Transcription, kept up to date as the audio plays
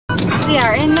We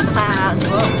are in the clouds.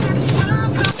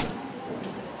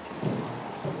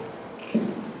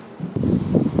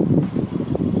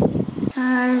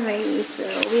 Alrighty, so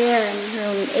we are in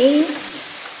room 8.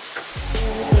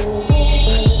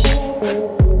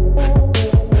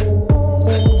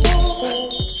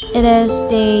 It is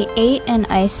day 8 in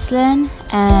Iceland,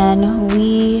 and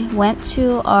we went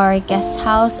to our guest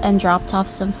house and dropped off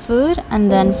some food,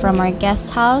 and then from our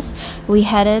guest house we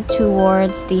headed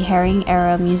towards the Herring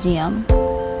Era Museum.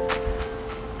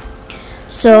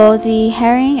 So the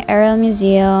Herring Era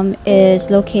Museum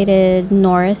is located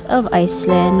north of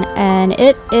Iceland, and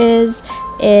it is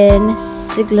in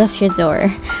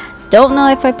Siglufjordur. Don't know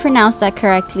if I pronounced that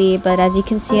correctly, but as you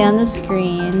can see on the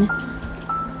screen,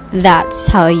 that's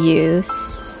how you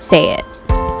say it.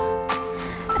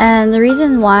 And the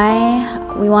reason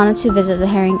why we wanted to visit the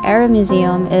Herring Era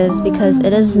Museum is because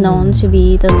it is known to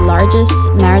be the largest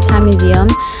maritime museum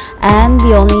and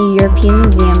the only European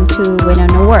museum to win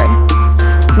an award.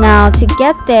 Now, to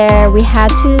get there, we had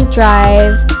to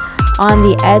drive on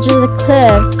the edge of the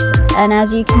cliffs, and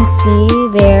as you can see,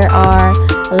 there are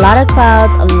a lot of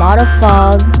clouds, a lot of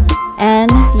fog, and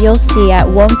you'll see at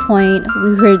one point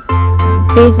we were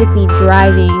basically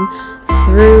driving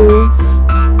through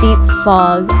deep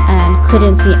fog and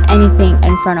couldn't see anything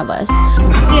in front of us.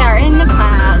 We are in the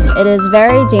clouds. It is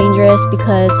very dangerous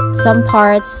because some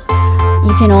parts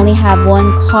you can only have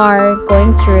one car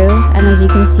going through, and as you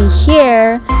can see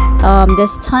here,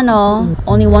 this tunnel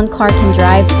only one car can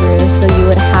drive through, so you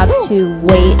would have to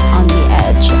wait on the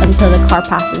edge until the car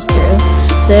passes through.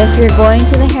 So if you're going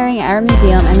to the Herring Era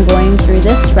Museum and going through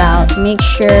this route, make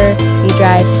sure you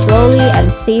drive slowly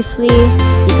and safely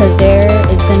because there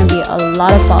is going to be a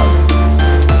lot of fog.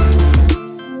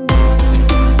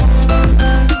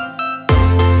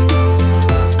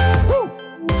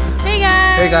 Hey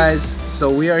guys! Hey guys! So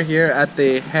we are here at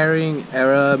the Herring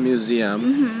Era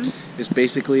Museum. It's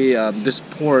basically, this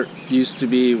port used to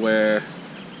be where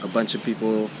a bunch of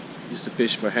people used to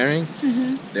fish for herring.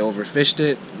 They overfished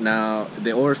it. Now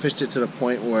they overfished it to the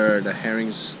point where the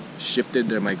herrings shifted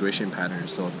their migration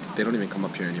patterns, so they don't even come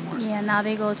up here anymore. Yeah, now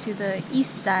they go to the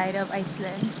east side of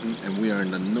Iceland. And we are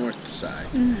in the north side.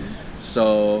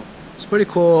 So it's pretty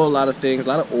cool, a lot of things, a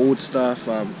lot of old stuff.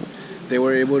 They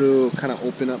were able to kind of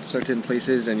open up certain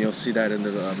places, and you'll see that in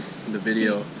the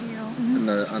video,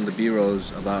 on the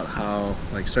B-rolls, about how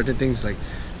like certain things, like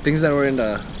things that were in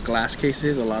the glass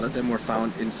cases, a lot of them were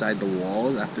found inside the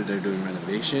walls after they're doing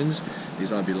renovations.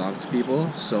 These all belong to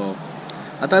people. So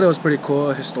I thought it was pretty cool,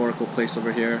 a historical place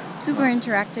over here. Super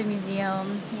interactive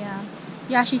museum, yeah.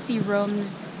 You actually see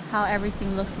rooms, how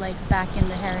everything looks like back in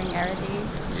the Herring Era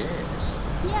days. Yes.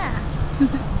 Yeah.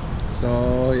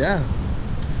 So yeah,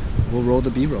 we'll roll the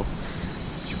B-roll.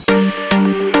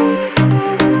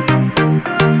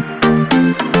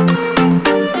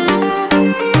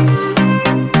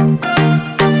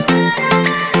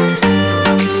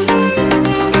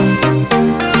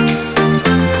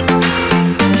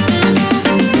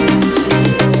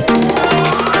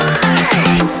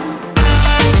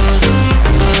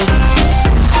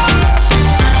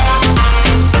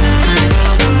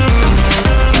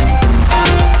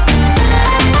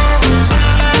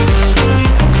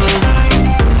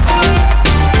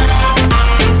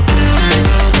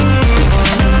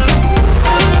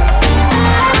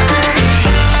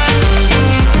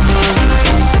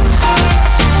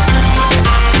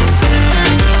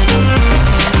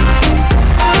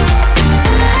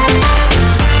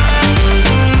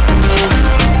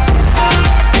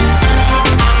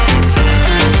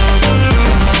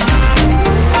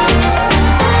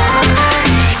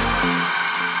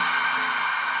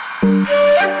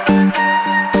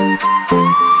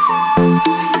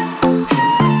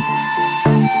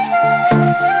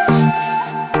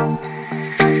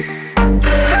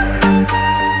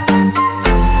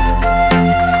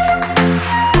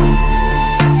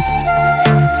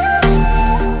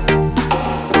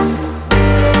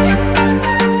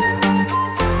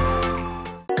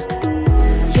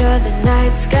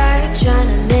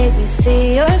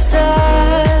 See your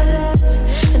stars,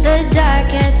 but the dark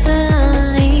gets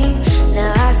lonely.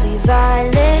 Now I see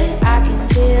violet, I can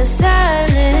feel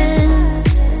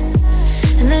silence,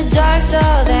 and the dark's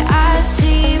all that I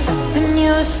see. When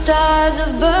your stars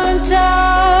have burnt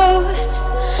out,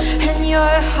 and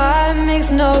your heart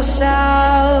makes no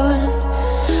sound,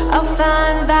 I'll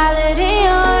find violet in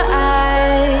your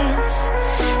eyes.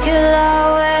 You'll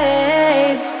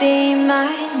always be my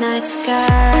night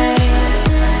sky.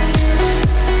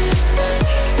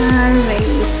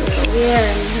 Alrighty, so we're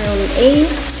in room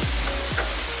 8,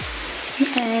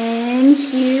 and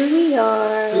here we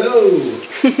are. Hello!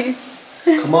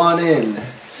 Come on in.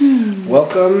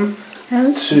 Welcome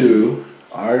to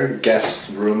our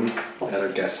guest room at our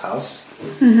guest house.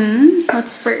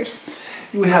 What's first?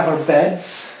 We have our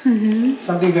beds.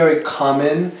 Something very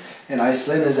common in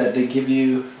Iceland is that they give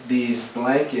you these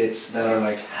blankets that are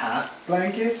like half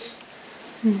blankets.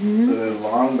 So they're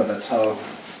long, but that's how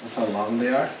long they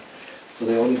are. So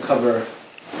they only cover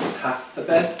half the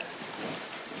bed,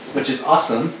 which is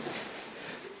awesome.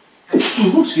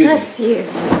 Excuse me. Bless you.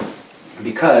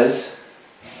 Because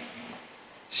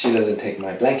she doesn't take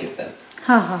my blanket then.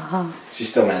 Ha ha ha. She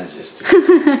still manages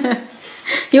to.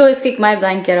 You always kick my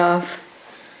blanket off.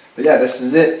 But yeah, this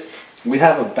is it. We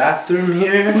have a bathroom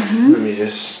here. Let me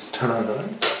just turn on the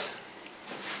lights.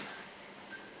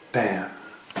 Bam.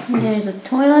 And there's a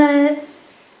toilet.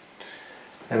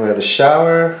 And we have a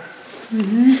shower.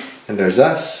 And there's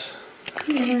us.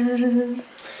 And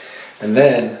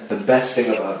then the best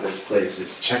thing about this place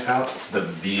is check out the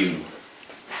view.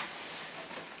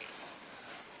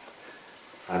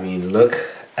 I mean, look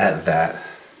at that.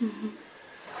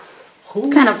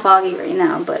 It's kind of foggy right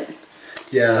now, but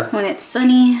Yeah. when it's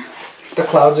sunny. The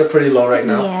clouds are pretty low right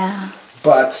now. Yeah.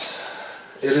 But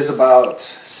it is about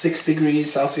 6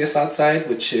 degrees Celsius outside,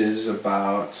 which is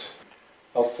about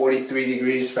 43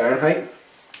 degrees Fahrenheit.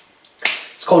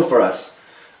 It's cold for us.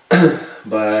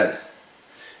 But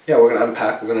yeah, we're gonna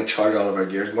unpack, we're gonna charge all of our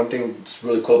gears. One thing that's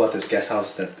really cool about this guest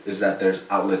house is that there's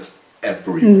outlets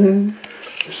everywhere.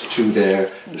 There's 2 there,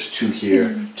 there's 2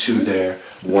 here, 2 there,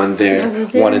 1 there, Over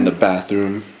there. 1 in the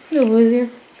bathroom. Over there.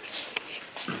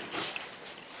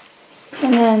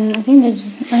 And then I think there's,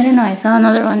 I don't know, I saw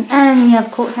another one. And we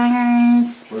have coat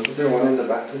hangers. Wasn't there 1 in the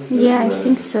bathroom? Yeah, I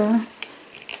think so.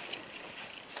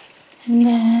 And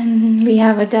then we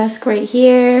have a desk right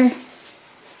here.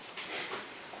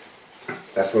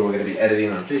 That's where we're going to be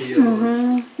editing our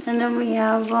videos. And then we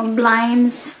have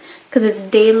blinds because it's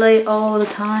daylight all the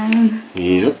time.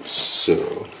 Yep,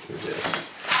 so this.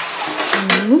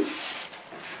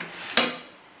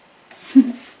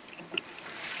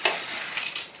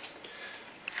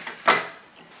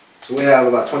 So we have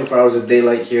about 24 hours of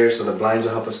daylight here, so the blinds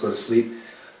will help us go to sleep.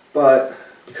 But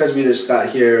because we just got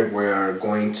here, we're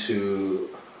going to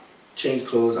change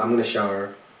clothes, I'm going to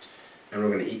shower, and we're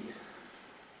going to eat.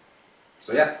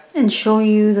 So yeah. And show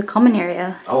you the common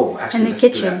area. Oh, actually, and the let's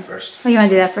kitchen. do that first. Oh, you want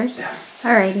to do that first? Yeah.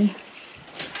 Alrighty.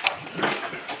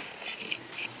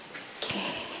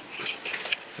 Okay.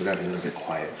 So we got to be a little bit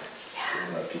quiet. There's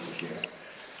a lot of people here.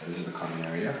 And this is the common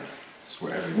area. This is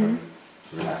where everyone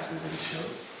relaxes and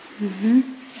chills.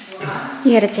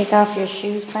 You gotta take off your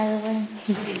shoes, by the way.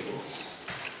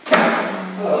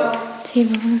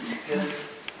 Tables.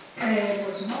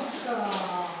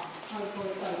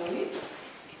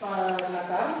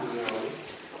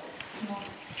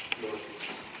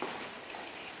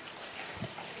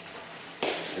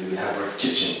 And we have our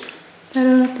kitchen.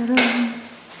 Ta-da, ta-da.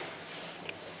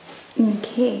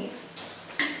 Okay.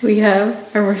 We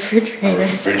have a refrigerator.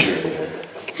 Refrigerator.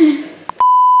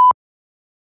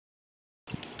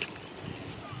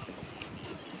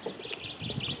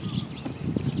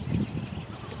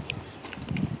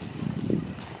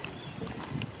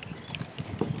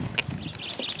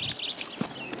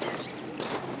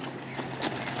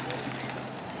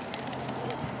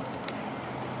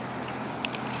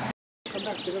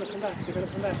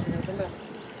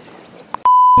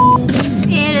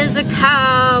 It is a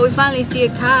cow. We finally see a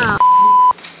cow.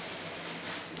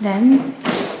 Then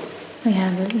we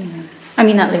have living room. I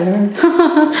mean, not living room.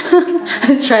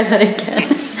 Let's try that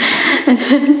again. And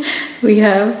then we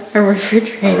have a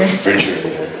refrigerator.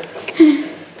 Refrigerator.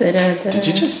 Da-da-da. Did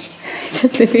you just?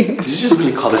 Living room. Did you just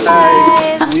really call this?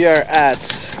 We are at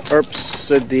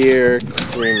Erpsadir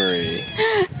Creamery.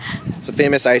 It's a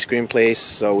famous ice cream place,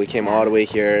 so we came all the way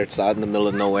here. It's out in the middle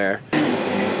of nowhere.